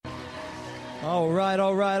All right.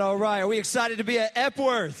 Are we excited to be at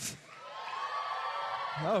Epworth?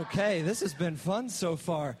 Okay, this has been fun so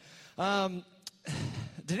far. Did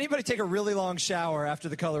anybody take a really long shower after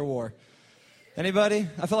the color war? Anybody?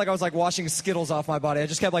 I felt like I was like washing Skittles off my body. I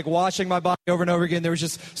just kept like washing my body over and over again. There was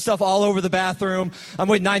just stuff all over the bathroom. I'm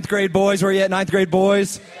with ninth grade boys. Where are you at, ninth grade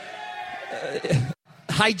boys?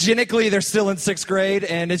 Hygienically, they're still in sixth grade,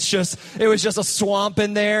 and it was just a swamp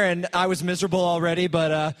in there, and I was miserable already,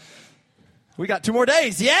 but we got 2 more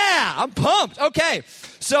days. Yeah, I'm pumped. Okay,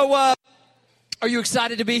 so are you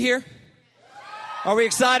excited to be here? Are we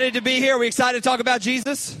excited to be here? Are we excited to talk about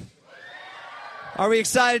Jesus? Are we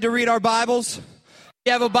excited to read our Bibles? If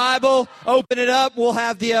you have a Bible, open it up. We'll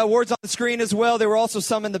have the words on the screen as well. There were also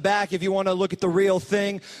some in the back if you want to look at the real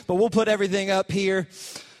thing, but we'll put everything up here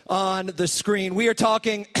on the screen. We are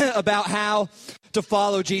talking about how to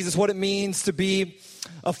follow Jesus, what it means to be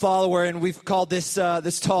a follower, and we've called this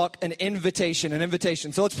talk an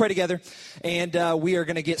invitation. So let's pray together, and we are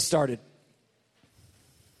going to get started.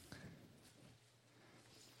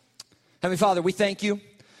 Heavenly Father, we thank you.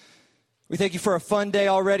 We thank you for a fun day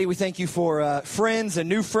already. We thank you for friends and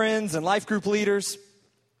new friends and life group leaders.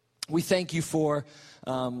 We thank you for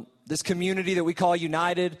this community that we call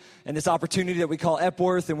United and this opportunity that we call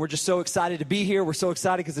Epworth, and we're just so excited to be here. We're so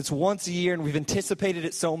excited because it's once a year, and we've anticipated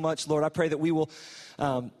it so much. Lord, I pray that we will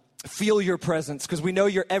feel your presence, because we know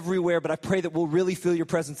you're everywhere, but I pray that we'll really feel your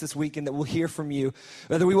presence this week and that we'll hear from you.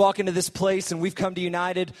 Whether we walk into this place and we've come to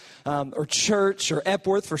United or church or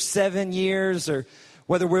Epworth for 7 years, or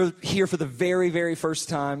whether we're here for the very, very first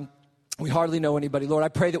time, we hardly know anybody. Lord, I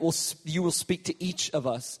pray that you will speak to each of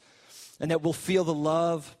us, and that we'll feel the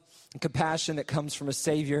love and compassion that comes from a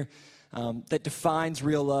Savior that defines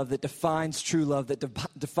real love, that defines true love, that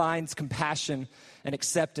defines compassion and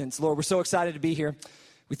acceptance. Lord, we're so excited to be here.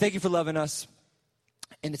 We thank you for loving us,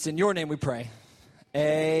 and it's in your name we pray.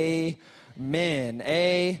 Amen.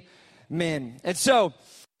 Amen. And so,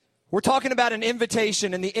 we're talking about an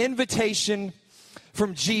invitation, and the invitation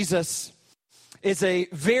from Jesus is a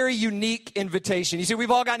very unique invitation. You see,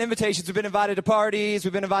 we've all gotten invitations. We've been invited to parties.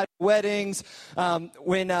 We've been invited to weddings.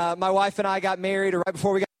 When my wife and I got married, or right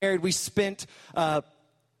before we got married, we spent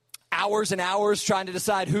hours and hours trying to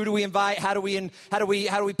decide who do we invite, how do we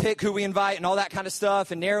pick who we invite, and all that kind of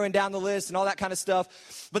stuff, and narrowing down the list and all that kind of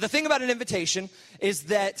stuff. But the thing about an invitation is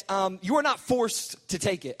that you are not forced to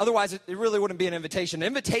take it. Otherwise, it really wouldn't be an invitation. An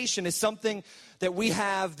invitation is something that we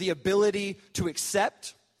have the ability to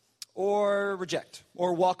accept or reject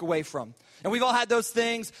or walk away from. And we've all had those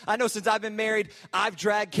things. I know since I've been married, I've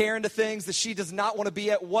dragged Karen to things that she does not want to be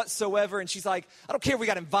at whatsoever. And she's like, I don't care if we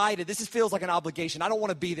got invited. This just feels like an obligation. I don't want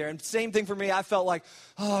to be there. And same thing for me. I felt like,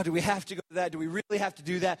 oh, do we have to go to that? Do we really have to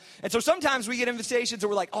do that? And so sometimes we get invitations and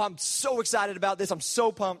we're like, oh, I'm so excited about this. I'm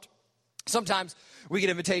so pumped. Sometimes we get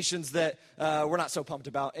invitations that we're not so pumped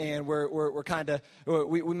about, and we're kind of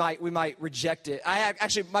we might reject it.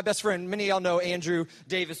 Actually, my best friend, many of y'all know Andrew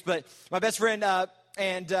Davis, but my best friend.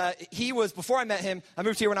 And he was, before I met him, I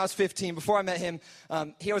moved here when I was 15. Before I met him,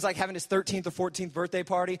 he was like having his 13th or 14th birthday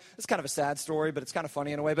party. It's kind of a sad story, but it's kind of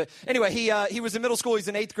funny in a way. But anyway, he was in middle school. He's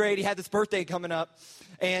in 8th grade. He had this birthday coming up.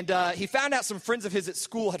 And he found out some friends of his at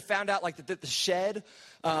school had found out like that the shed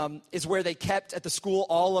is where they kept at the school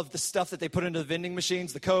all of the stuff that they put into the vending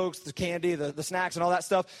machines, the Cokes, the candy, the snacks, and all that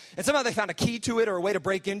stuff. And somehow they found a key to it or a way to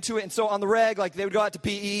break into it. And so on the reg, like they would go out to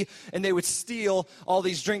PE and they would steal all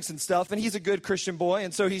these drinks and stuff. And he's a good Christian boy.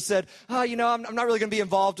 And so he said, oh, I'm not really going to be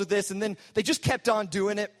involved with this. And then they just kept on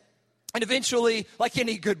doing it. And eventually, like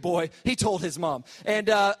any good boy, he told his mom.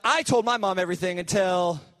 And I told my mom everything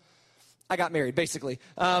until I got married, basically.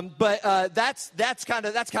 But that's kind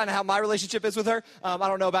of how my relationship is with her. I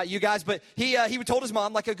don't know about you guys, but he told his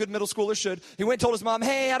mom, like a good middle schooler should. He went and told his mom,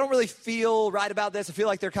 hey, I don't really feel right about this. I feel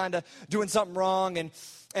like they're kind of doing something wrong.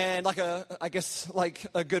 And like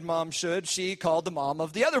a good mom should, she called the mom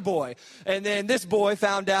of the other boy. And then this boy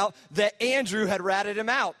found out that Andrew had ratted him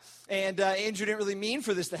out. And Andrew didn't really mean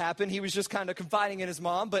for this to happen. He was just kind of confiding in his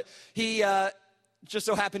mom, but he just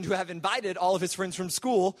so happened to have invited all of his friends from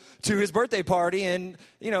school to his birthday party. And,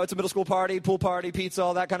 it's a middle school party, pool party, pizza,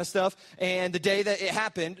 all that kind of stuff. And the day that it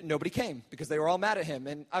happened, nobody came because they were all mad at him.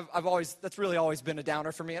 And that's really always been a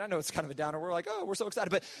downer for me. And I know it's kind of a downer. We're like, oh, we're so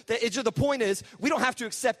excited. But the point is, we don't have to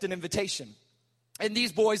accept an invitation. And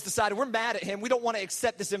these boys decided, we're mad at him. We don't want to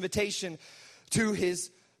accept this invitation to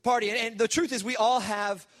his party. And the truth is, we all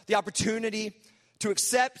have the opportunity to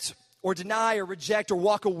accept or deny or reject or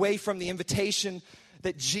walk away from the invitation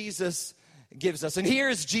that Jesus gives us. And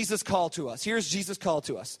here's Jesus' call to us.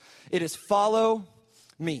 It is follow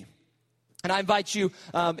me. And I invite you,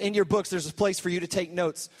 in your books, there's a place for you to take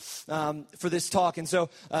notes for this talk. And so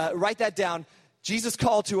write that down. Jesus'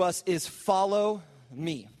 call to us is follow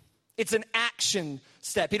me. It's an action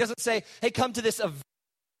step. He doesn't say, hey, come to this event,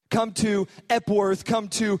 come to Epworth, come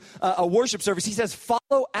to a worship service. He says,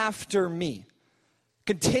 follow after me.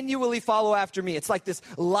 Continually follow after me. It's like this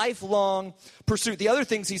lifelong pursuit. The other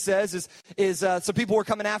things he says is some people were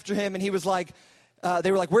coming after him, and he was like,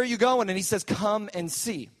 they were like, where are you going? And he says, come and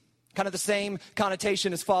see. Kind of the same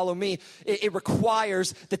connotation as follow me. It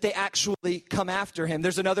requires that they actually come after him.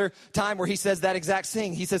 There's another time where he says that exact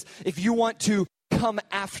thing. He says, if you want to come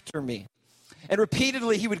after me. And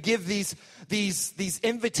repeatedly he would give these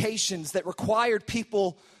invitations that required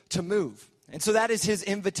people to move. And so that is his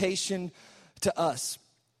invitation to us,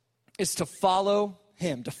 is to follow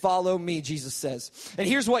him, to follow me, Jesus says. And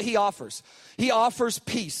here's what he offers. He offers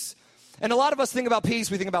peace. And a lot of us think about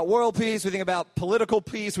peace. We think about world peace. We think about political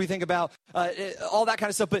peace. We think about all that kind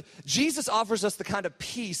of stuff. But Jesus offers us the kind of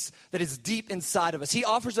peace that is deep inside of us. He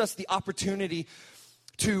offers us the opportunity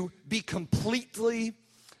to be completely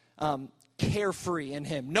carefree in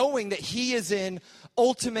him, knowing that he is in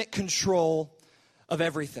ultimate control of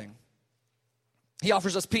everything. He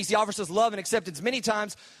offers us peace. He offers us love and acceptance. Many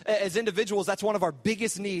times as individuals, that's one of our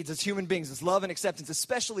biggest needs as human beings, is love and acceptance,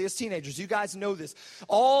 especially as teenagers. You guys know this.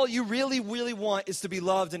 All you really, really want is to be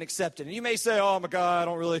loved and accepted. And you may say, oh my God,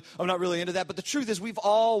 I'm not really into that. But the truth is we've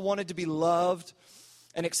all wanted to be loved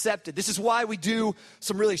and accepted. This is why we do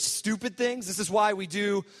some really stupid things. This is why we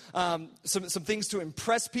do some things to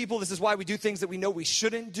impress people. This is why we do things that we know we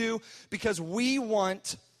shouldn't do, because we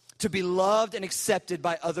want to be loved and accepted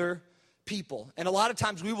by other people. And a lot of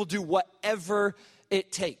times we will do whatever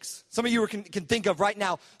it takes. Some of you can think of right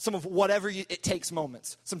now some of whatever it takes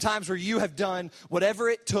moments. Some times where you have done whatever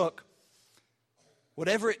it took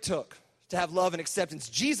to have love and acceptance.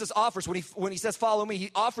 Jesus offers, when he says follow me,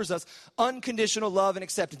 he offers us unconditional love and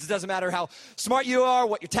acceptance. It doesn't matter how smart you are,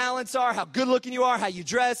 what your talents are, how good looking you are, how you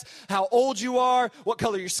dress, how old you are, what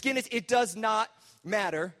color your skin is. It does not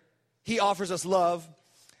matter. He offers us love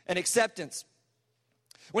and acceptance.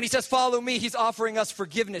 When he says, follow me, he's offering us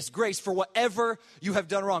forgiveness, grace for whatever you have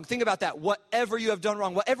done wrong. Think about that. Whatever you have done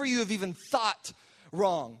wrong, whatever you have even thought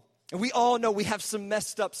wrong. And we all know we have some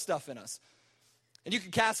messed up stuff in us. And you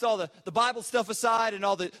can cast all the Bible stuff aside and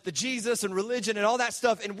all the Jesus and religion and all that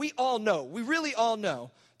stuff. And we really all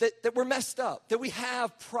know that we're messed up, that we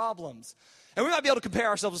have problems. And we might be able to compare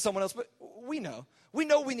ourselves to someone else, but we know. We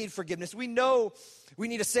know we need forgiveness. We know we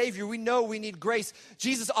need a Savior. We know we need grace.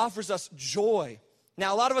 Jesus offers us joy.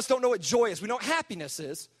 Now, a lot of us don't know what joy is. We know what happiness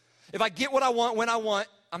is. If I get what I want when I want,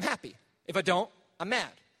 I'm happy. If I don't, I'm mad.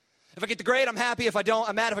 If I get the grade, I'm happy. If I don't,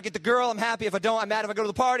 I'm mad. If I get the girl, I'm happy. If I don't, I'm mad. If I go to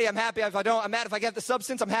the party, I'm happy. If I don't, I'm mad. If I get the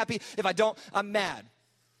substance, I'm happy. If I don't, I'm mad.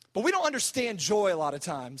 But we don't understand joy a lot of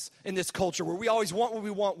times in this culture where we always want what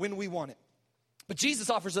we want when we want it. But Jesus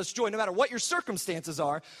offers us joy no matter what your circumstances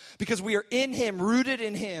are, because we are in him, rooted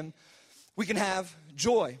in him, we can have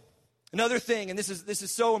joy. Another thing, and this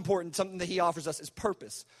is so important, something that he offers us, is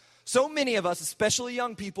purpose. So many of us, especially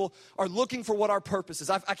young people, are looking for what our purpose is.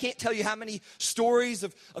 I can't tell you how many stories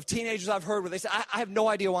of teenagers I've heard where they say, I have no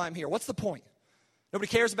idea why I'm here. What's the point? Nobody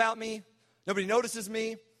cares about me. Nobody notices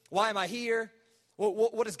me. Why am I here?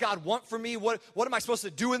 What does God want from me? What am I supposed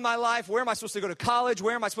to do with my life? Where am I supposed to go to college?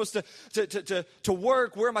 Where am I supposed to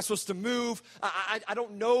work? Where am I supposed to move? I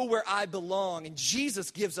don't know where I belong. And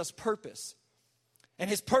Jesus gives us purpose. And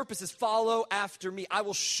his purpose is follow after me. I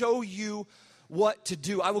will show you what to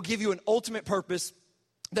do. I will give you an ultimate purpose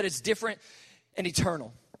that is different and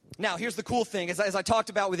eternal. Now, here's the cool thing. As I talked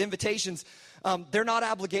about with invitations, they're not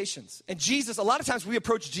obligations. And Jesus, a lot of times we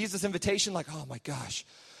approach Jesus' invitation like, oh my gosh,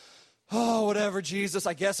 oh, whatever, Jesus,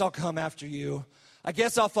 I guess I'll come after you. I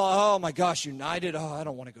guess I'll follow, oh my gosh, United, oh, I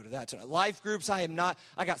don't want to go to that tonight. Life groups, I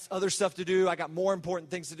got other stuff to do. I got more important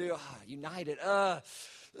things to do. United,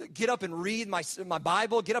 get up and read my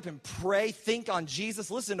Bible. Get up and pray. Think on Jesus.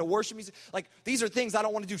 Listen to worship music. Like, these are things I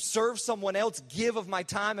don't want to do. Serve someone else. Give of my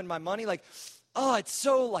time and my money. Like, it's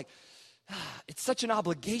such an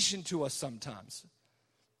obligation to us sometimes.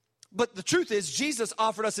 But the truth is, Jesus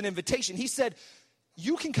offered us an invitation. He said,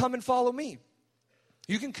 you can come and follow me.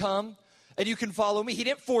 You can come and you can follow me. He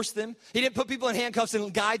didn't force them. He didn't put people in handcuffs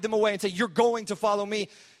and guide them away and say, you're going to follow me.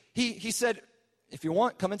 He said, if you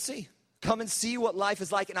want, come and see. Come and see what life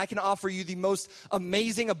is like, and I can offer you the most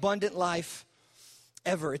amazing, abundant life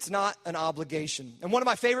ever. It's not an obligation. And one of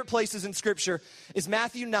my favorite places in Scripture is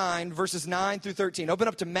Matthew 9, verses 9 through 13. Open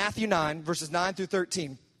up to Matthew 9, verses 9 through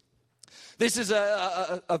 13. This is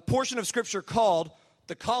a portion of Scripture called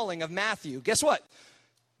the calling of Matthew. Guess what?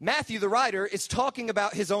 Matthew, the writer, is talking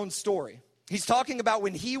about his own story. He's talking about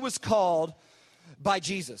when he was called by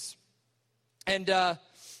Jesus. And I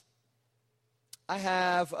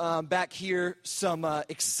have back here some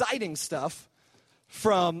exciting stuff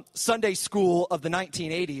from Sunday school of the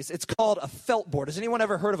 1980s. It's called a felt board. Has anyone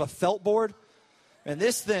ever heard of a felt board? And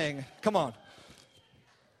this thing, come on.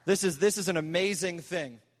 This is an amazing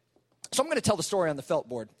thing. So I'm going to tell the story on the felt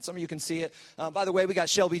board. Some of you can see it. By the way, we got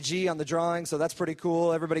Shelby G on the drawing, so that's pretty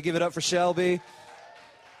cool. Everybody give it up for Shelby.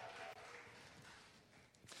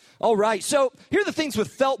 All right, so here are the things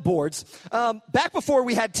with felt boards. Back before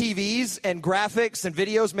we had TVs and graphics and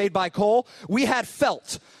videos made by Cole, we had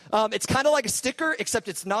felt. It's kind of like a sticker, except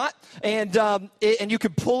it's not. And you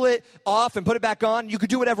could pull it off and put it back on. You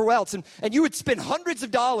could do whatever else. And you would spend hundreds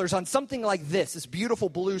of dollars on something like this beautiful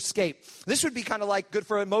blue scape. This would be kind of like good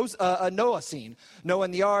for a Noah scene. Noah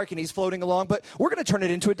in the ark, and he's floating along. But we're going to turn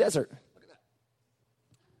it into a desert. Look at that.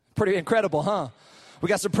 Pretty incredible, huh? We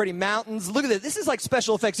got some pretty mountains. Look at this. This is like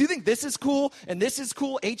special effects. You think this is cool and this is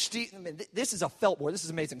cool? HD. I mean, this is a felt board. This is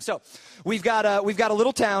amazing. So we've got a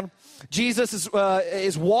little town. Jesus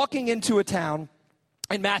is walking into a town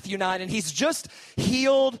in Matthew 9, and he's just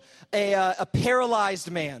healed a paralyzed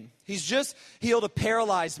man. He's just healed a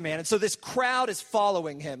paralyzed man. And so this crowd is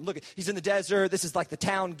following him. Look, he's in the desert. This is like the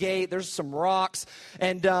town gate. There's some rocks.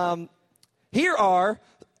 And here are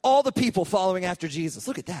all the people following after Jesus.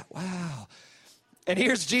 Look at that. Wow. And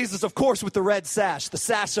here's Jesus, of course, with the red sash, the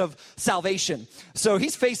sash of salvation. So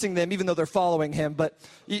he's facing them, even though they're following him. But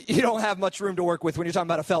you don't have much room to work with when you're talking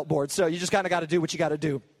about a felt board. So you just kind of got to do what you got to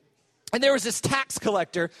do. And there was this tax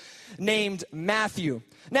collector named Matthew.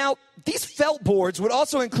 Now, these felt boards would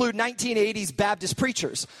also include 1980s Baptist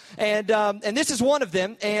preachers. And this is one of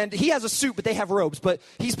them. And he has a suit, but they have robes. But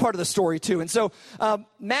he's part of the story, too. And so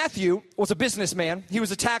Matthew was a businessman. He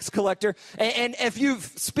was a tax collector. And if you've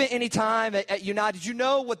spent any time at United, you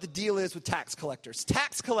know what the deal is with tax collectors.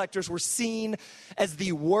 Tax collectors were seen as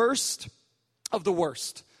the worst of the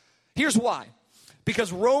worst. Here's why.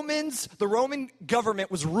 Because the Roman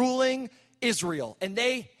government was ruling Israel, and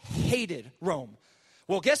they hated Rome.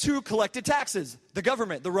 Well, guess who collected taxes? The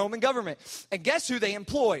government, the Roman government. And guess who they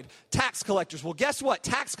employed? Tax collectors. Well, guess what?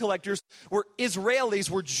 Tax collectors were Israelis,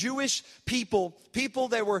 were Jewish people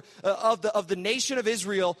that were of the nation of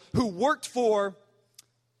Israel who worked for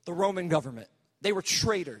the Roman government. They were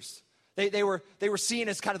traitors. They were seen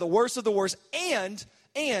as kind of the worst of the worst, and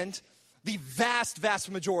the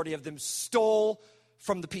vast majority of them stole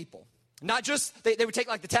from the people. Not just, they would take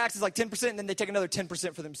like the taxes, like 10%, and then they take another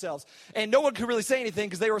 10% for themselves. And no one could really say anything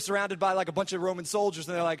because they were surrounded by like a bunch of Roman soldiers,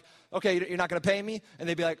 and they're like, okay, you're not going to pay me? And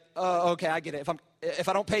they'd be like, oh, okay, I get it. If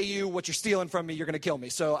I don't pay you what you're stealing from me, you're going to kill me.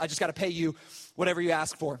 So I just got to pay you whatever you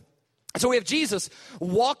ask for. So we have Jesus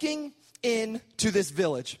walking into this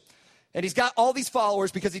village, and he's got all these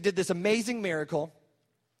followers because he did this amazing miracle.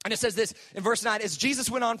 And it says this in verse 9, as Jesus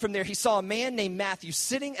went on from there, he saw a man named Matthew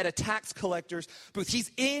sitting at a tax collector's booth. He's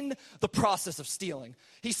in the process of stealing.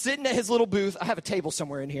 He's sitting at his little booth. I have a table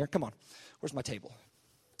somewhere in here. Come on. Where's my table?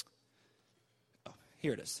 Oh,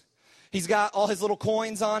 here it is. He's got all his little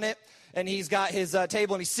coins on it, and he's got his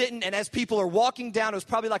table, and he's sitting. And as people are walking down, it was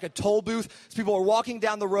probably like a toll booth. As people are walking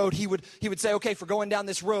down the road, he would say, okay, for going down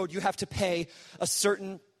this road, you have to pay a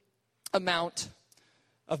certain amount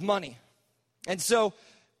of money. And so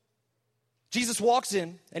Jesus walks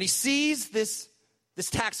in, and he sees this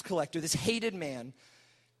tax collector, this hated man,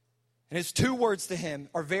 and his two words to him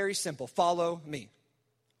are very simple. Follow me.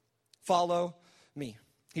 Follow me,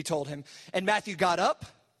 he told him. And Matthew got up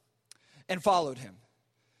and followed him.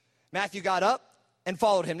 Matthew got up and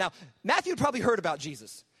followed him. Now, Matthew had probably heard about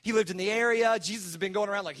Jesus. He lived in the area. Jesus has been going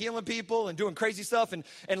around like healing people and doing crazy stuff and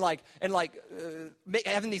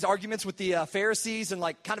having these arguments with the Pharisees and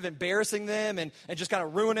like kind of embarrassing them and just kind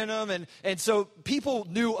of ruining them. And so people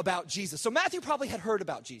knew about Jesus. So Matthew probably had heard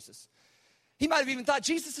about Jesus. He might have even thought,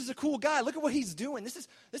 Jesus is a cool guy. Look at what he's doing. This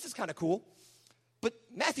is kind of cool. But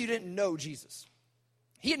Matthew didn't know Jesus.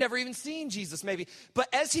 He had never even seen Jesus, maybe. But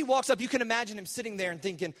as he walks up, you can imagine him sitting there and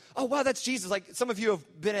thinking, oh, wow, that's Jesus. Like some of you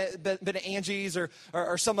have been at Angie's or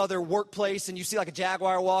some other workplace, and you see like a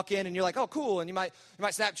Jaguar walk in, and you're like, oh, cool. And you might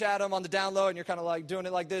Snapchat them on the down low, and you're kind of like doing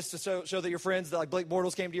it like this to show that your friends, that like Blake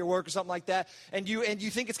Bortles came to your work or something like that. And you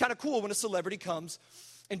think it's kind of cool when a celebrity comes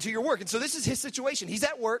into your work. And so this is his situation. He's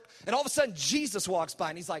at work, and all of a sudden Jesus walks by,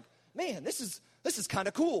 and he's like, man, this is kind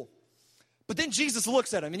of cool. But then Jesus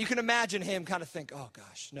looks at him, and you can imagine him kind of think, oh,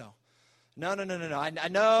 gosh, no. No. I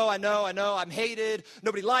know. I'm hated.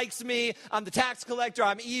 Nobody likes me. I'm the tax collector.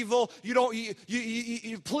 I'm evil.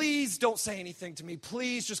 You please don't say anything to me.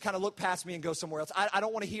 Please just kind of look past me and go somewhere else. I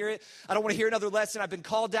don't want to hear it. I don't want to hear another lesson. I've been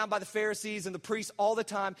called down by the Pharisees and the priests all the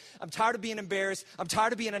time. I'm tired of being embarrassed. I'm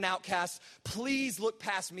tired of being an outcast. Please look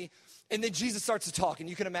past me. And then Jesus starts to talk, and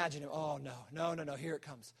you can imagine him. Oh, no. Here it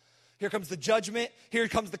comes. Here comes the judgment. Here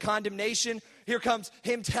comes the condemnation. Here comes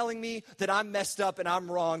him telling me that I'm messed up and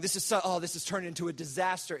I'm wrong. This is turning into a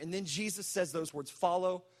disaster. And then Jesus says those words,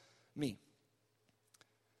 follow me.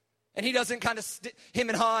 And he doesn't kind of him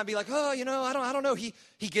and haw and be like, oh, I don't know. He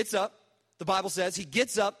gets up. The Bible says he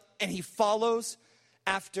gets up and he follows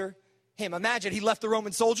after him. Imagine, he left the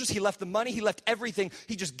Roman soldiers. He left the money. He left everything.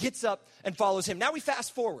 He just gets up and follows him. Now we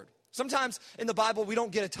fast forward. Sometimes in the Bible, we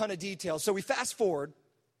don't get a ton of details. So we fast forward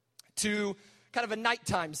to kind of a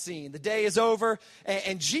nighttime scene. The day is over,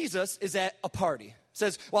 and Jesus is at a party. It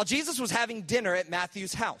says, while Jesus was having dinner at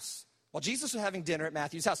Matthew's house.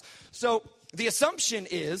 So the assumption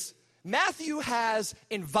is Matthew has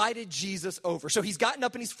invited Jesus over. So he's gotten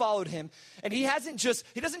up and he's followed him, and he doesn't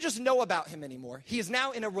just know about him anymore. He is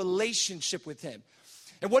now in a relationship with him.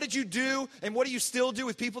 And what did you do, and what do you still do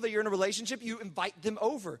with people that you're in a relationship? You invite them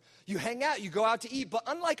over. You hang out, you go out to eat. But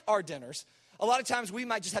unlike our dinners, a lot of times we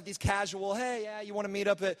might just have these casual, hey, yeah, you want to meet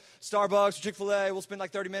up at Starbucks or Chick-fil-A? We'll spend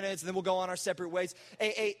like 30 minutes, and then we'll go on our separate ways.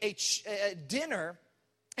 A dinner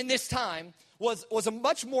in this time was a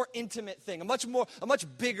much more intimate thing, a much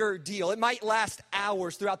bigger deal. It might last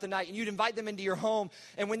hours throughout the night, and you'd invite them into your home,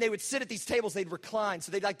 and when they would sit at these tables, they'd recline.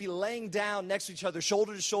 So they'd like be laying down next to each other,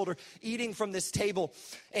 shoulder to shoulder, eating from this table.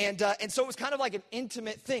 And so it was kind of like an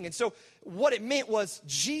intimate thing. And so what it meant was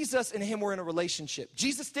Jesus and him were in a relationship.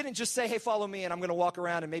 Jesus didn't just say, hey, follow me, and I'm going to walk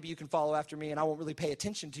around, and maybe you can follow after me, and I won't really pay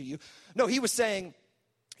attention to you. No, he was saying,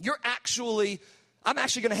 I'm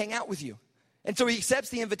actually going to hang out with you. And so he accepts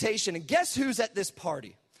the invitation, and guess who's at this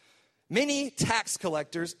party? Many tax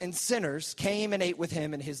collectors and sinners came and ate with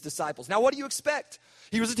him and his disciples. Now, what do you expect?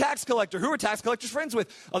 He was a tax collector. Who are tax collectors friends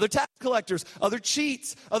with? Other tax collectors, other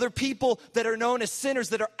cheats, other people that are known as sinners,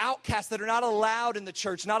 that are outcasts, that are not allowed in the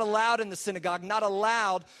church, not allowed in the synagogue, not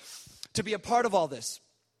allowed to be a part of all this.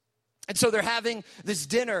 And so they're having this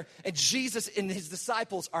dinner, and Jesus and his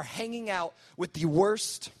disciples are hanging out with the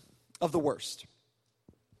worst of the worst.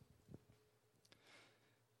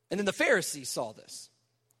 And then the Pharisees saw this.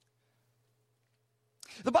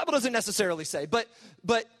 The Bible doesn't necessarily say, but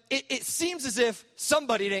it seems as if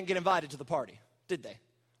somebody didn't get invited to the party, did they?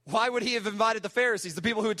 Why would he have invited the Pharisees, the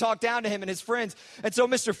people who had talked down to him and his friends? And so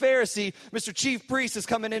Mr. Pharisee, Mr. Chief Priest is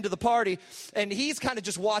coming into the party, and he's kind of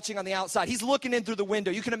just watching on the outside. He's looking in through the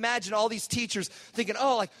window. You can imagine all these teachers thinking,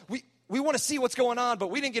 we want to see what's going on,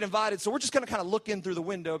 but we didn't get invited, so we're just going to kind of look in through the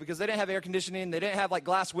window because they didn't have air conditioning. They didn't have like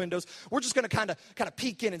glass windows. We're just going to kind of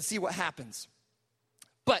peek in and see what happens.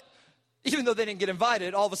 But even though they didn't get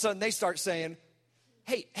invited, all of a sudden they start saying,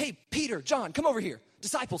 hey, Peter, John, come over here.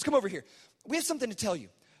 Disciples, come over here. We have something to tell you.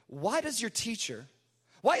 Why is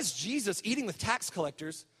Jesus eating with tax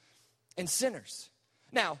collectors and sinners?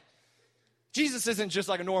 Now, Jesus isn't just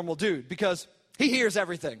like a normal dude because he hears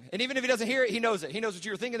everything. And even if he doesn't hear it, he knows it. He knows what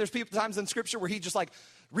you're thinking. There's times in Scripture where he just like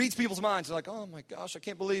reads people's minds. They're like, oh my gosh, I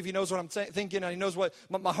can't believe he knows what I'm thinking, and he knows what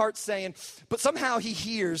my heart's saying. But somehow he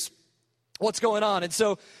hears what's going on. And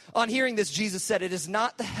so on hearing this, Jesus said, it is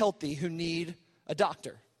not the healthy who need a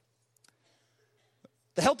doctor.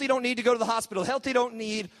 The healthy don't need to go to the hospital. The healthy don't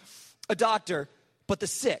need a doctor, but the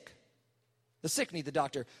sick need the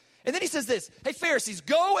doctor. And then he says this, hey, Pharisees,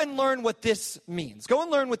 go and learn what this means. Go and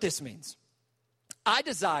learn what this means. I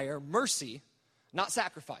desire mercy, not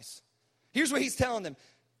sacrifice. Here's what he's telling them.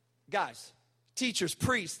 Guys, teachers,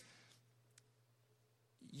 priests,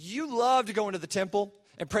 you love to go into the temple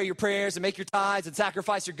and pray your prayers and make your tithes and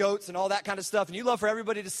sacrifice your goats and all that kind of stuff, and you love for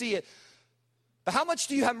everybody to see it. But how much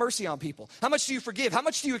do you have mercy on people? How much do you forgive? How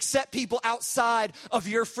much do you accept people outside of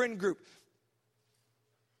your friend group?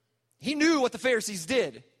 He knew what the Pharisees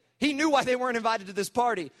did. He knew why they weren't invited to this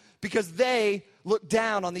party, because they looked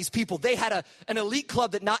down on these people. They had an elite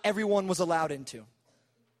club that not everyone was allowed into.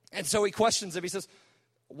 And so he questions them. He says,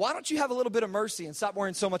 why don't you have a little bit of mercy and stop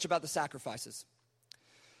worrying so much about the sacrifices?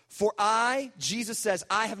 For Jesus says,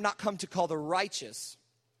 I have not come to call the righteous,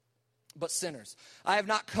 but sinners. I have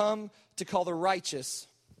not come to call the righteous,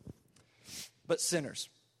 but sinners.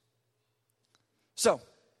 So,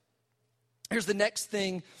 here's the next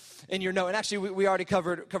thing in your note. And actually, we already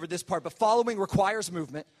covered this part, but following requires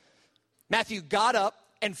movement. Matthew got up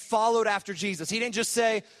and followed after Jesus. He didn't just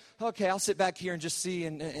say, okay, I'll sit back here and just see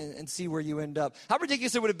and see where you end up. How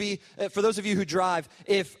ridiculous it would be for those of you who drive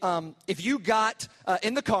if you got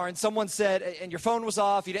in the car and someone said, and your phone was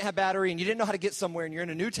off, you didn't have battery, and you didn't know how to get somewhere, and you're in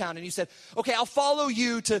a new town, and you said, okay, I'll follow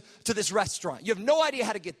you to this restaurant. You have no idea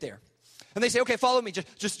how to get there. And they say, okay, follow me,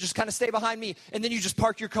 just kind of stay behind me, and then you just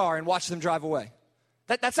park your car and watch them drive away.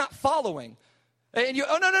 That's not following. And you,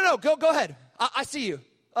 oh, no, go ahead. I see you.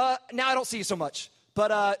 Now I don't see you so much,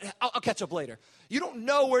 but I'll catch up later. You don't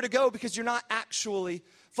know where to go because you're not actually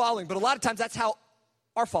following. But a lot of times that's how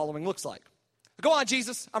our following looks like. Go on,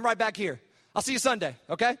 Jesus. I'm right back here. I'll see you Sunday,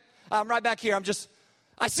 okay? I'm right back here.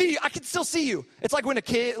 I see you. I can still see you. It's like when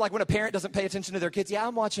a parent doesn't pay attention to their kids. Yeah,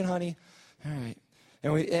 I'm watching, honey. All right.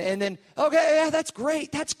 And then, okay, yeah, that's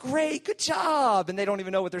great. Good job. And they don't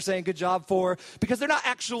even know what they're saying good job for because they're not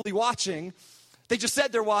actually watching. They just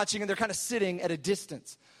said they're watching and they're kind of sitting at a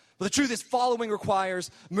distance. But the truth is following requires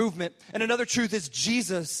movement. And another truth is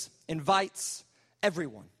Jesus invites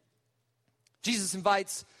everyone. Jesus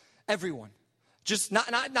invites everyone. Just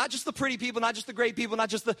not just the pretty people, not just the great people, not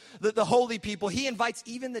just the holy people. He invites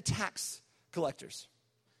even the tax collectors.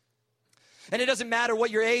 And it doesn't matter what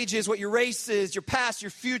your age is, what your race is, your past, your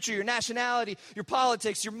future, your nationality, your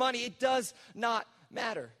politics, your money. It does not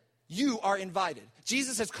matter. You are invited.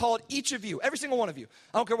 Jesus has called each of you, every single one of you.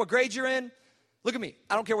 I don't care what grade you're in. Look at me.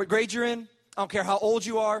 I don't care what grade you're in. I don't care how old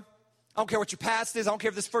you are. I don't care what your past is. I don't care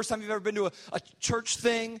if this is the first time you've ever been to a church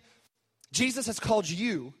thing. Jesus has called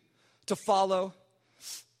you to follow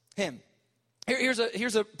him. Here's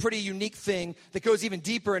a pretty unique thing that goes even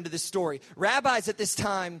deeper into this story. Rabbis at this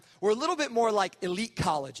time were a little bit more like elite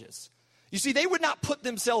colleges. You see, they would not put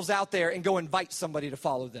themselves out there and go invite somebody to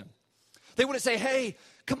follow them. They wouldn't say, hey,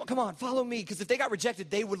 come on, follow me. Because if they got rejected,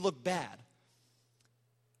 they would look bad.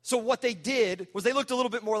 So what they did was they looked a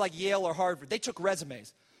little bit more like Yale or Harvard. They took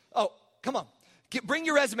resumes. Oh, come on. Bring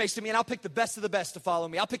your resumes to me and I'll pick the best of the best to follow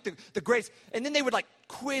me. I'll pick the greatest. And then they would like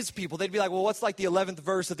quiz people. They'd be like, well, what's like the 11th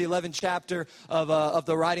verse of the 11th chapter of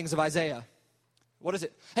the writings of Isaiah? What is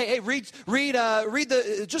it? Hey,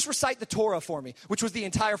 just recite the Torah for me, which was the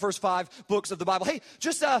entire first 5 books of the Bible. Hey,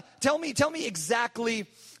 just tell me exactly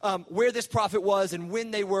where this prophet was and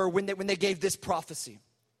when they gave this prophecy.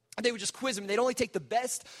 And they would just quiz them. They'd only take the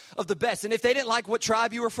best of the best. And if they didn't like what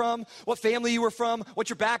tribe you were from, what family you were from, what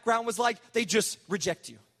your background was like, they just reject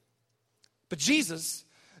you. But Jesus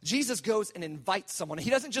goes and invites someone. He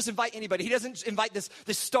doesn't just invite anybody. He doesn't invite this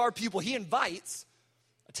star pupil. He invites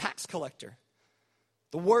a tax collector,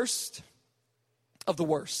 the worst of the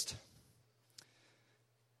worst.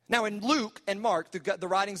 Now in Luke and Mark, the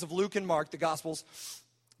writings of Luke and Mark, the Gospels,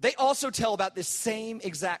 they also tell about this same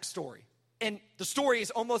exact story. And the story is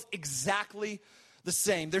almost exactly the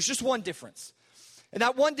same. There's just one difference. And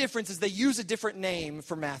that one difference is they use a different name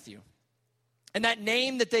for Matthew. And that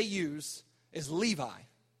name that they use is Levi.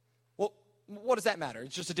 Well, what does that matter?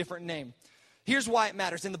 It's just a different name. Here's why it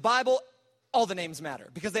matters. In the Bible, all the names matter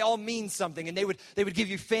because they all mean something. And they would give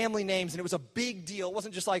you family names, and it was a big deal. It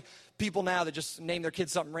wasn't just like people now that just name their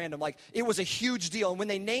kids something random. Like, it was a huge deal. And when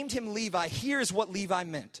they named him Levi, here's what Levi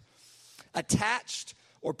meant. Attached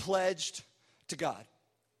or pledged to God.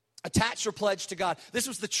 Attached or pledged to God. This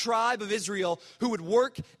was the tribe of Israel who would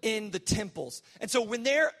work in the temples. And so when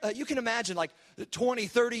you can imagine like 20,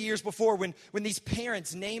 30 years before when these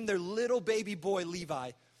parents named their little baby boy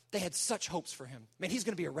Levi, they had such hopes for him. Man, he's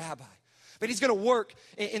going to be a rabbi. Man, he's going to work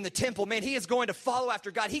in the temple. Man, he is going to follow after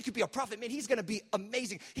God. He could be a prophet. Man, he's going to be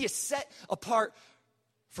amazing. He is set apart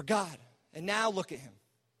for God. And now look at him,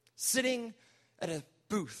 sitting at a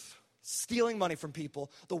booth, stealing money from people,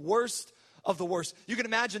 the worst of the worst. You can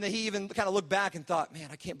imagine that he even kind of looked back and thought, man,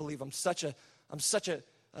 I can't believe I'm such a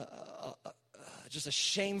just a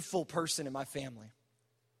shameful person in my family.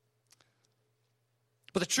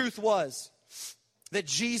 But the truth was that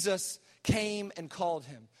Jesus came and called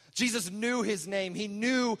him. Jesus knew his name. He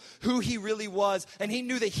knew who he really was, and he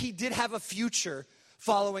knew that he did have a future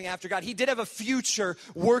following after God. He did have a future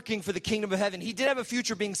working for the kingdom of heaven. He did have a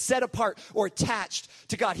future being set apart or attached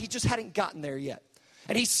to God. He just hadn't gotten there yet.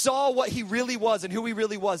 And he saw what he really was and who he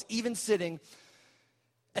really was, even sitting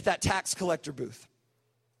at that tax collector booth.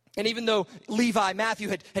 And even though Matthew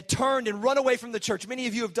had turned and run away from the church, many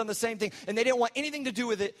of you have done the same thing, and they didn't want anything to do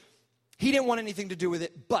with it. He didn't want anything to do with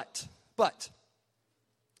it, but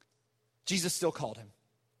Jesus still called him.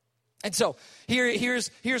 And so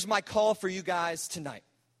here's my call for you guys tonight.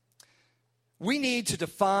 We need to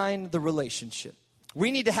define the relationship.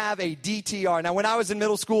 We need to have a DTR. Now, when I was in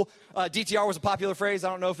middle school, DTR was a popular phrase. I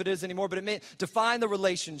don't know if it is anymore, but it meant define the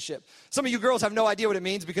relationship. Some of you girls have no idea what it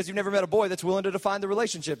means because you've never met a boy that's willing to define the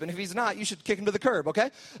relationship. And if he's not, you should kick him to the curb, okay?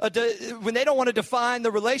 When they don't want to define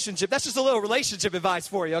the relationship, that's just a little relationship advice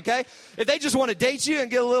for you, okay? If they just want to date you and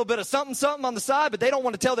get a little bit of something on the side, but they don't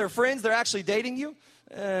want to tell their friends they're actually dating you,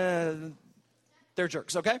 they're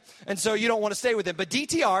jerks, okay? And so you don't want to stay with them. But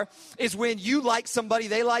DTR is when you like somebody,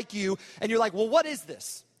 they like you, and you're like, well, what is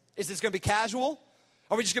this? Is this going to be casual?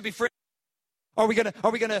 Are we just going to be friends? Are we going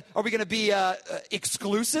to be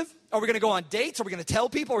exclusive? Are we going to go on dates? Are we going to tell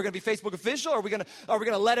people? Are we going to be Facebook official? Are we going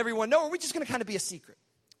to let everyone know? Or are we just going to kind of be a secret?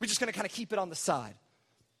 We're just going to kind of keep it on the side.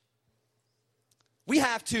 We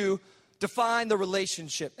have to define the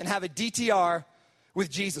relationship and have a DTR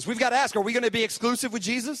with Jesus. We've got to ask, are we going to be exclusive with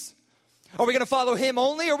Jesus? Are we going to follow him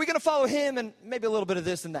only? Or are we going to follow him and maybe a little bit of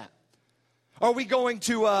this and that? Are we going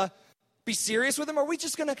to be serious with him? Or are we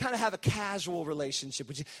just going to kind of have a casual relationship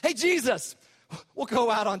with you? Hey, Jesus, we'll go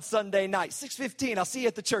out on Sunday night, 6:15. I'll see you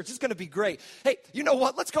at the church. It's going to be great. Hey, you know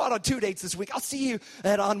what? Let's go out on 2 dates this week. I'll see you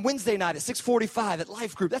on Wednesday night at 6:45 at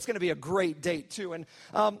Life Group. That's going to be a great date, too. And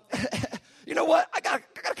you know what? I got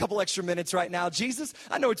a couple extra minutes right now. Jesus,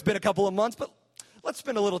 I know it's been a couple of months, but let's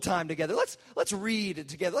spend a little time together. Let's read it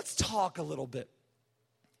together. Let's talk a little bit.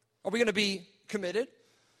 Are we going to be committed?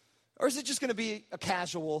 Or is it just going to be a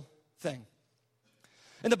casual thing?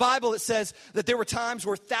 In the Bible, it says that there were times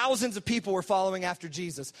where thousands of people were following after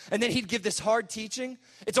Jesus. And then he'd give this hard teaching.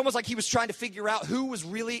 It's almost like he was trying to figure out who was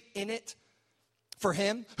really in it for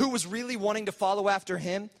him, who was really wanting to follow after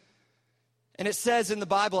him. And it says in the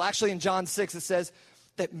Bible, actually in John 6, it says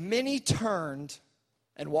that many turned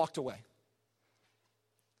and walked away.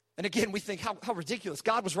 And again, we think, how ridiculous.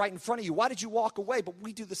 God was right in front of you. Why did you walk away? But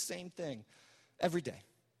we do the same thing every day.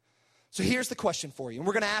 So here's the question for you. And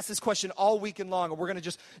we're going to ask this question all weekend long, and we're going to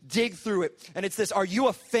just dig through it. And it's this: are you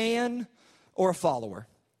a fan or a follower?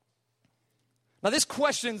 Now, this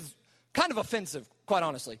question's kind of offensive, quite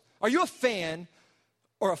honestly. Are you a fan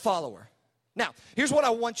or a follower? Now, here's what I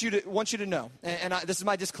want you to know. And this is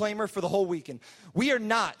my disclaimer for the whole weekend. We are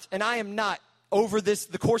not, and I am not, over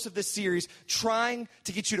the course of this series, trying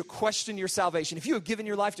to get you to question your salvation. If you have given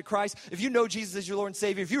your life to Christ, if you know Jesus as your Lord and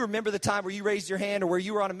Savior, if you remember the time where you raised your hand or where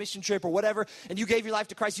you were on a mission trip or whatever, and you gave your life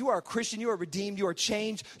to Christ, you are a Christian, you are redeemed, you are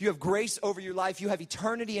changed, you have grace over your life, you have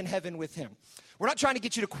eternity in heaven with him. We're not trying to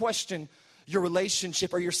get you to question your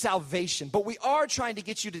relationship or your salvation, but we are trying to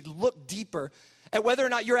get you to look deeper at whether or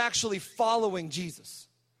not you're actually following Jesus.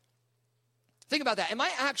 Think about that. Am I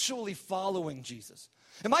actually following Jesus?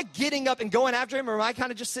 Am I getting up and going after him, or am I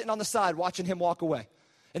kind of just sitting on the side watching him walk away?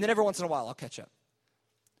 And then every once in a while, I'll catch up.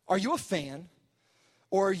 Are you a fan,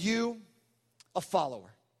 or are you a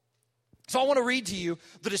follower? So I want to read to you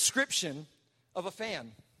the description of a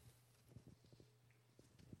fan.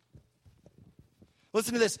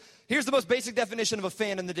 Listen to this. Here's the most basic definition of a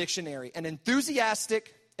fan in the dictionary: an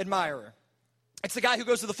enthusiastic admirer. It's the guy who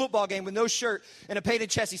goes to the football game with no shirt and a painted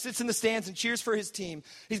chest. He sits in the stands and cheers for his team.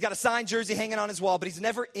 He's got a signed jersey hanging on his wall, but he's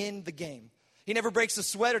never in the game. He never breaks a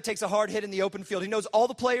sweat or takes a hard hit in the open field. He knows all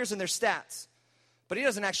the players and their stats, but he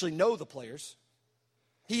doesn't actually know the players.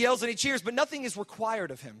 He yells and he cheers, but nothing is required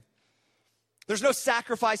of him. There's no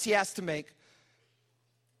sacrifice he has to make.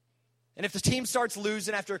 And if the team starts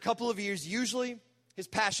losing after a couple of years, usually his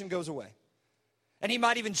passion goes away. And he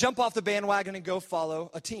might even jump off the bandwagon and go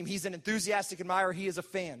follow a team. He's an enthusiastic admirer. He is a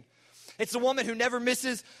fan. It's the woman who never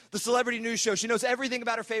misses the celebrity news show. She knows everything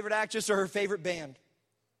about her favorite actress or her favorite band.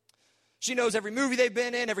 She knows every movie they've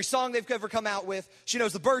been in, every song they've ever come out with. She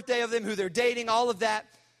knows the birthday of them, who they're dating, all of that.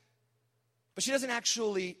 But she doesn't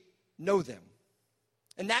actually know them.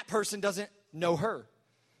 And that person doesn't know her.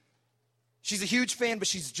 She's a huge fan, but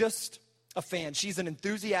she's just a fan. She's an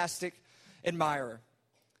enthusiastic admirer.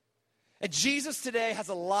 And Jesus today has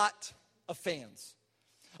a lot of fans.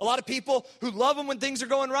 A lot of people who love him when things are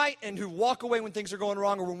going right and who walk away when things are going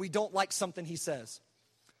wrong or when we don't like something he says.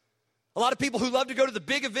 A lot of people who love to go to the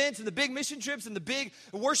big events and the big mission trips and the big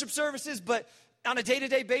worship services, but on a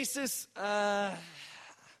day-to-day basis, I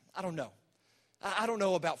don't know. I don't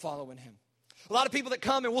know about following him. A lot of people that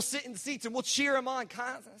come and we'll sit in the seats and we'll cheer him on.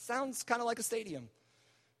 Sounds kind of like a stadium.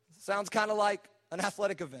 Sounds kind of like an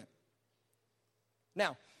athletic event.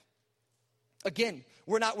 Now, again,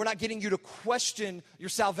 we're not getting you to question your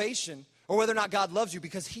salvation or whether or not God loves you,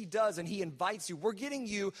 because he does and he invites you. We're getting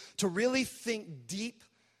you to really think deep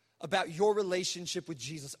about your relationship with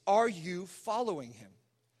Jesus. Are you following him?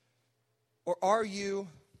 Or are you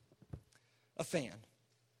a fan?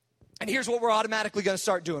 And here's what we're automatically going to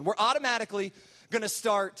start doing. We're automatically going to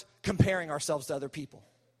start comparing ourselves to other people.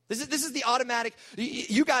 This is the automatic.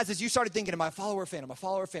 You guys, as you started thinking, am I a follower or fan? Am I a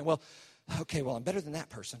follower or fan? Well, okay, well, I'm better than that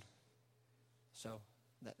person. So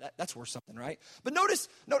that's worth something, right? But notice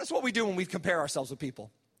what we do when we compare ourselves with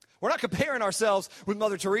people. We're not comparing ourselves with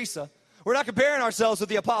Mother Teresa. We're not comparing ourselves with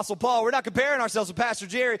the Apostle Paul. We're not comparing ourselves with Pastor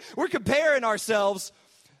Jerry. We're comparing ourselves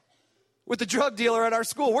with the drug dealer at our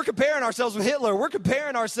school. We're comparing ourselves with Hitler. We're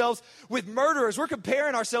comparing ourselves with murderers. We're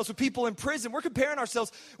comparing ourselves with people in prison. We're comparing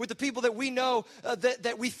ourselves with the people that we know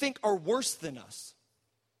that we think are worse than us.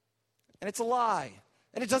 And it's a lie.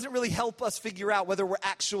 And it doesn't really help us figure out whether we're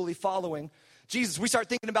actually following Jesus. We start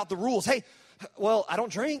thinking about the rules. Hey, well, I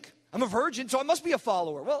don't drink. I'm a virgin, so I must be a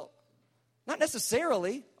follower. Well, not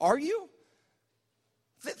necessarily. Are you?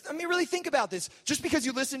 I mean, really think about this. Just because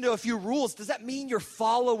you listen to a few rules, does that mean you're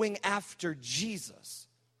following after Jesus?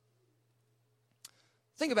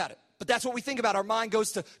 Think about it. But that's what we think about. Our mind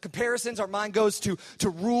goes to comparisons. Our mind goes to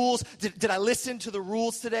rules. Did I listen to the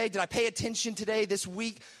rules today? Did I pay attention today, this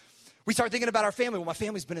week? We start thinking about our family. Well, my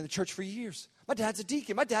family's been in the church for years. My dad's a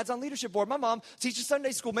deacon. My dad's on leadership board. My mom teaches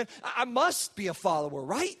Sunday school. Man, I must be a follower,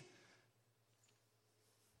 right?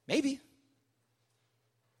 Maybe.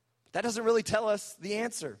 That doesn't really tell us the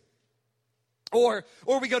answer. Or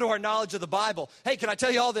we go to our knowledge of the Bible. Hey, can I tell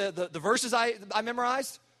you all the verses I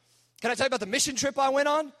memorized? Can I tell you about the mission trip I went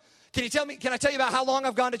on? Can I tell you about how long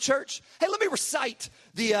I've gone to church? Hey, let me recite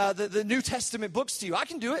the New Testament books to you. I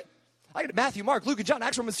can do it. I got Matthew, Mark, Luke, and John,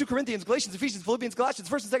 Acts, Romans, 2 Corinthians, Galatians, Ephesians, Philippians,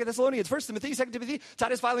 Galatians, 1 and 2 Thessalonians, 1 Timothy, 2 Timothy,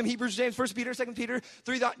 Titus, Philemon, Hebrews, James, 1 Peter, 2 Peter,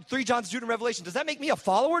 3 John, Jude, and Revelation. Does that make me a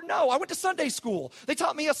follower? No, I went to Sunday school. They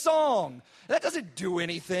taught me a song. That doesn't do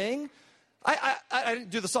anything. I didn't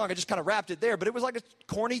do the song, I just kind of rapped it there, but it was like a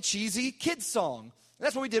corny, cheesy kid's song. And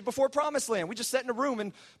that's what we did before Promised Land. We just sat in a room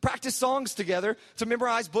and practiced songs together to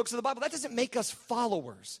memorize books of the Bible. That doesn't make us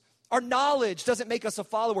followers. Our knowledge doesn't make us a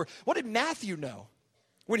follower. What did Matthew know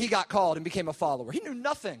when he got called and became a follower? He knew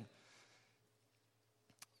nothing.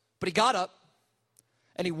 But he got up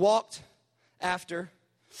and he walked after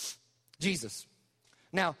Jesus.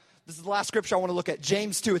 Now, this is the last scripture I want to look at.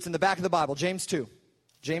 James 2. It's in the back of the Bible. James 2.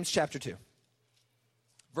 James chapter 2.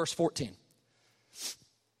 Verse 14.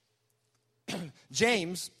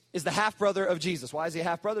 James is the half-brother of Jesus. Why is he a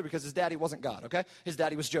half-brother? Because his daddy wasn't God, okay? His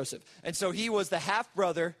daddy was Joseph. And so he was the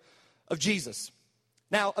half-brother of Jesus.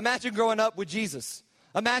 Now, imagine growing up with Jesus.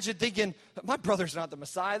 Imagine thinking, my brother's not the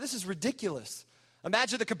Messiah. This is ridiculous.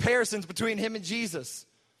 Imagine the comparisons between him and Jesus.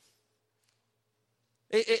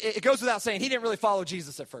 It goes without saying, he didn't really follow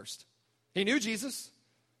Jesus at first. He knew Jesus.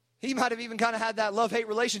 He might have even kind of had that love-hate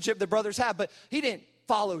relationship that brothers have, but he didn't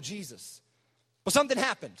follow Jesus. But something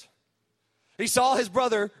happened. He saw his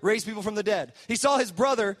brother raise people from the dead. He saw his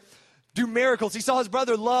brother do miracles. He saw his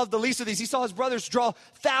brother love the least of these. He saw his brothers draw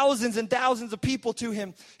thousands and thousands of people to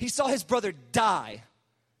him. He saw his brother die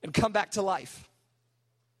and come back to life.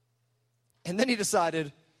 And then he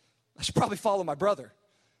decided, I should probably follow my brother.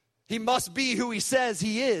 He must be who he says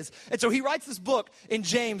he is. And so he writes this book in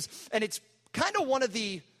James, and it's kind of one of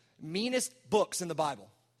the meanest books in the Bible.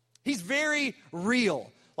 He's very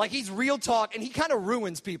real. Like, he's real talk, and he kind of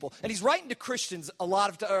ruins people. And he's writing to Christians a lot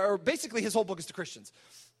of times, or basically his whole book is to Christians.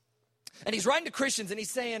 And he's writing to Christians, and he's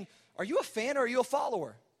saying, are you a fan or are you a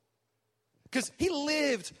follower? Because he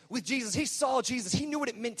lived with Jesus. He saw Jesus. He knew what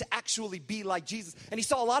it meant to actually be like Jesus. And he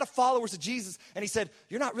saw a lot of followers of Jesus, and he said,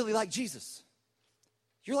 you're not really like Jesus.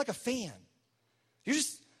 You're like a fan. You're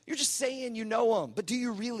just saying you know him, but do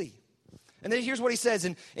you really? And then here's what he says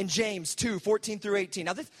in James 2, 14 through 18.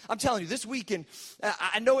 Now, I'm telling you, this weekend,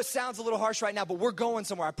 I know it sounds a little harsh right now, but we're going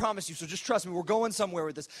somewhere. I promise you, so just trust me. We're going somewhere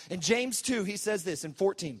with this. In James 2, he says this in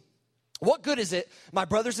 14. What good is it, my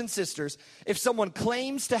brothers and sisters, if someone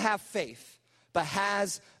claims to have faith but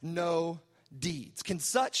has no deeds? Can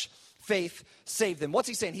such faith save them? What's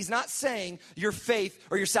he saying? He's not saying your faith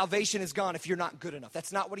or your salvation is gone if you're not good enough.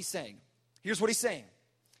 That's not what he's saying. Here's what he's saying.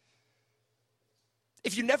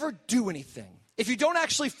 If you never do anything, if you don't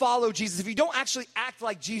actually follow Jesus, if you don't actually act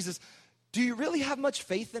like Jesus, do you really have much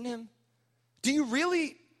faith in him? Are you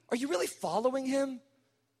really following him?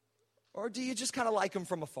 Or do you just kind of like him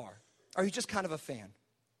from afar? Are you just kind of a fan?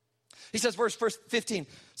 He says, verse 15,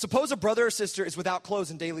 suppose a brother or sister is without clothes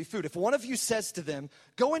and daily food. If one of you says to them,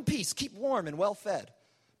 go in peace, keep warm and well fed,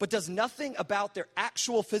 but does nothing about their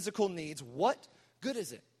actual physical needs, what good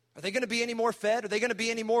is it? Are they going to be any more fed? Are they going to be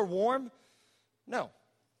any more warm? No.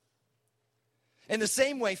 In the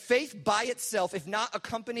same way, faith by itself, if not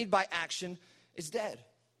accompanied by action, is dead.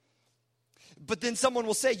 But then someone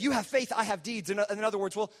will say, you have faith, I have deeds. In other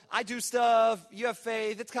words, well, I do stuff, you have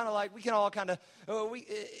faith. It's kind of like we can all kind of,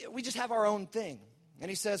 we just have our own thing. And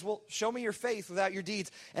he says, well, show me your faith without your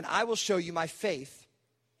deeds, and I will show you my faith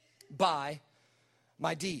by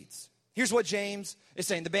my deeds. Here's what James is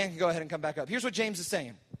saying. The band can go ahead and come back up. Here's what James is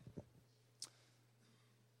saying.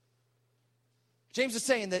 James is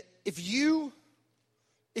saying that if you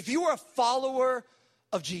are a follower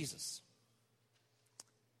of Jesus,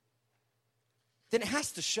 then it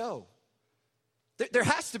has to show. There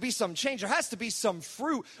has to be some change. There has to be some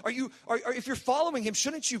fruit. If you're following him,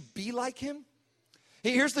 shouldn't you be like him?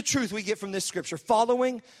 Here's the truth we get from this scripture.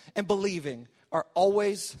 Following and believing are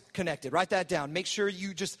always connected. Write that down. Make sure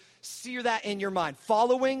you just sear that in your mind.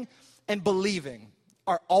 Following and believing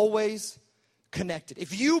are always connected.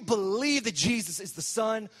 If you believe that Jesus is the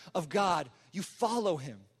Son of God, you follow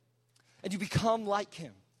him and you become like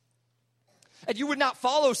him. And you would not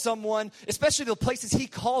follow someone, especially the places he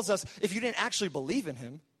calls us, if you didn't actually believe in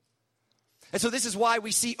him. And so this is why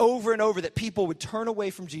we see over and over that people would turn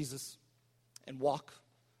away from Jesus and walk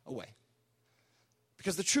away.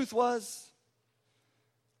 Because the truth was,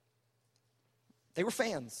 they were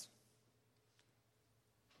fans.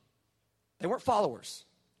 They weren't followers.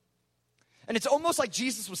 And it's almost like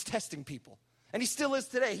Jesus was testing people. And he still is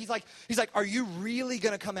today. He's like, are you really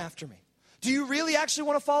going to come after me? Do you really actually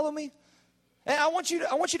want to follow me? And I want you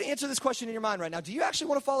to answer this question in your mind right now. Do you actually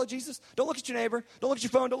want to follow Jesus? Don't look at your neighbor. Don't look at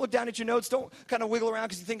your phone. Don't look down at your notes. Don't kind of wiggle around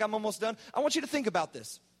because you think I'm almost done. I want you to think about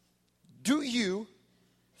this. Do you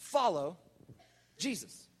follow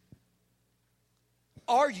Jesus?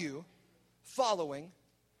 Are you following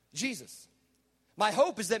Jesus? My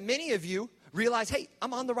hope is that many of you realize, hey,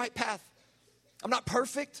 I'm on the right path. I'm not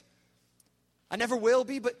perfect. I never will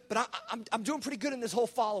be, but I'm doing pretty good in this whole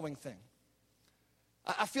following thing.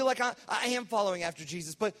 I feel like I am following after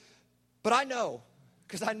Jesus, but I know,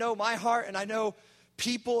 because I know my heart and I know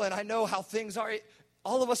people and I know how things are.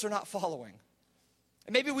 All of us are not following.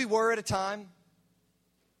 And maybe we were at a time.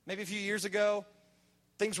 Maybe a few years ago,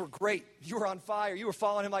 things were great. You were on fire. You were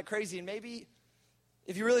following him like crazy. And maybe,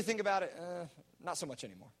 if you really think about it, not so much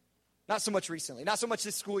anymore. Not so much recently. Not so much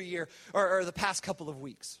this school year or the past couple of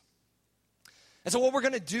weeks. And so what we're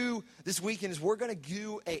going to do this weekend is we're going to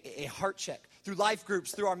do a heart check. Through life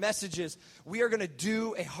groups, through our messages, we are going to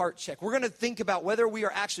do a heart check. We're going to think about whether we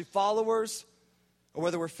are actually followers or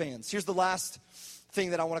whether we're fans. Here's the last thing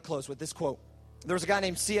that I want to close with, this quote. There was a guy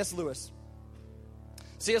named C.S. Lewis.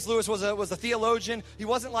 C.S. Lewis was a theologian. He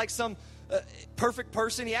wasn't like some perfect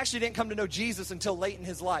person. He actually didn't come to know Jesus until late in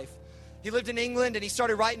his life. He lived in England, and he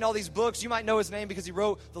started writing all these books. You might know his name because he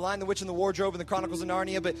wrote The Lion, the Witch, and the Wardrobe and the Chronicles of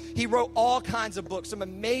Narnia, but he wrote all kinds of books, some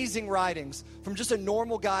amazing writings from just a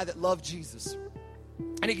normal guy that loved Jesus.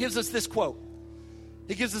 And he gives us this quote.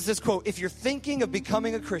 He gives us this quote. If you're thinking of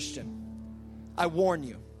becoming a Christian, I warn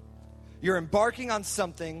you, you're embarking on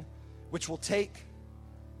something which will take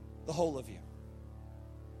the whole of you.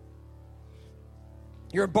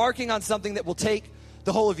 You're embarking on something that will take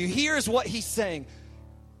the whole of you. Here's what he's saying.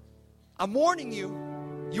 I'm warning you,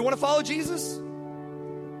 you want to follow Jesus?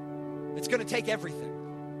 It's going to take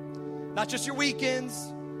everything. Not just your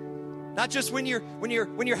weekends, not just when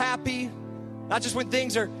you're happy, not just when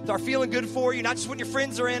things are feeling good for you, not just when your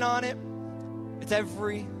friends are in on it. It's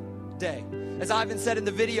every day. As Ivan said in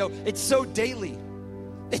the video, it's so daily.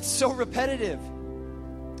 It's so repetitive.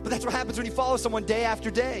 But that's what happens when you follow someone day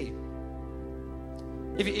after day.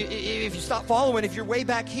 If you stop following, if you're way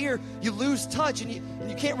back here, you lose touch and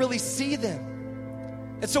you can't really see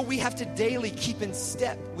them. And so we have to daily keep in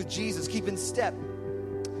step with Jesus, keep in step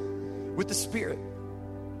with the Spirit.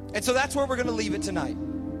 And so that's where we're going to leave it tonight.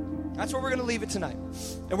 That's where we're going to leave it tonight.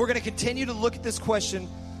 And we're going to continue to look at this question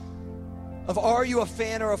of, are you a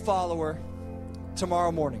fan or a follower,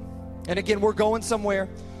 tomorrow morning. And again, we're going somewhere.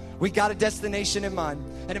 We got a destination in mind.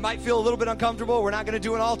 And it might feel a little bit uncomfortable. We're not going to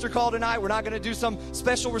do an altar call tonight. We're not going to do some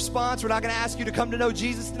special response. We're not going to ask you to come to know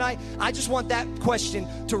Jesus tonight. I just want that question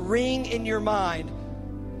to ring in your mind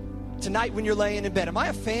tonight when you're laying in bed. Am I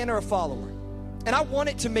a fan or a follower? And I want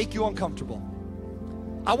it to make you uncomfortable.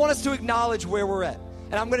 I want us to acknowledge where we're at.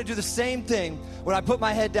 And I'm going to do the same thing when I put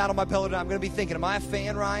my head down on my pillow tonight. I'm going to be thinking, am I a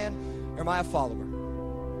fan, Ryan, or am I a follower?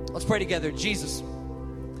 Let's pray together. Jesus,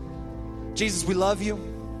 we love you.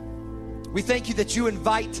 We thank you that you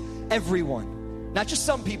invite everyone, not just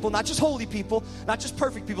some people, not just holy people, not just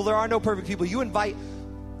perfect people. There are no perfect people. You invite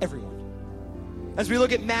everyone. As we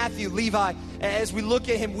look at Matthew, Levi, as we look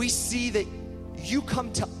at him, we see that you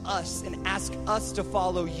come to us and ask us to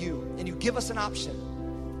follow you, and you give us an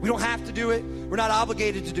option. We don't have to do it. We're not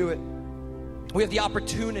obligated to do it. We have the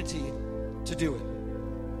opportunity to do it.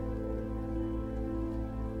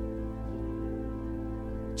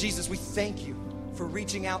 Jesus, we thank you for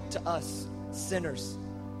reaching out to us, sinners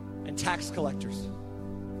and tax collectors.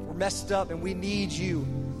 We're messed up and we need you.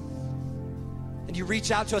 and you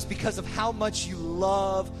reach out to us because of how much you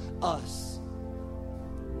love us.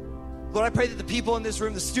 Lord, I pray that the people in this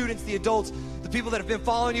room, the students, the adults, the people that have been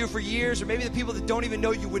following you for years, or maybe the people that don't even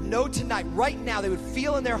know you would know tonight, right now, they would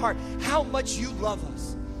feel in their heart how much you love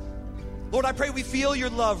us. Lord, I pray we feel your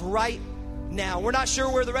love right now. We're not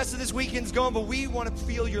sure where the rest of this weekend's going, but we want to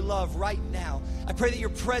feel your love right now. I pray that your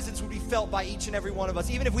presence would be felt by each and every one of us.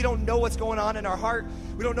 Even if we don't know what's going on in our heart,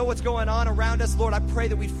 we don't know what's going on around us, Lord, I pray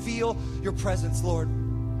that we feel your presence, Lord.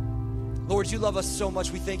 Lord, you love us so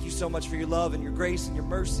much. We thank you so much for your love and your grace and your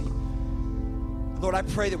mercy. Lord, I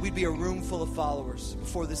pray that we'd be a room full of followers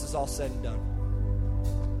before this is all said and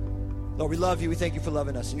done. Lord, we love you. We thank you for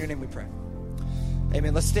loving us. In your name we pray.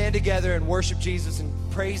 Amen. Let's stand together and worship Jesus and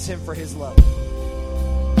praise him for his love.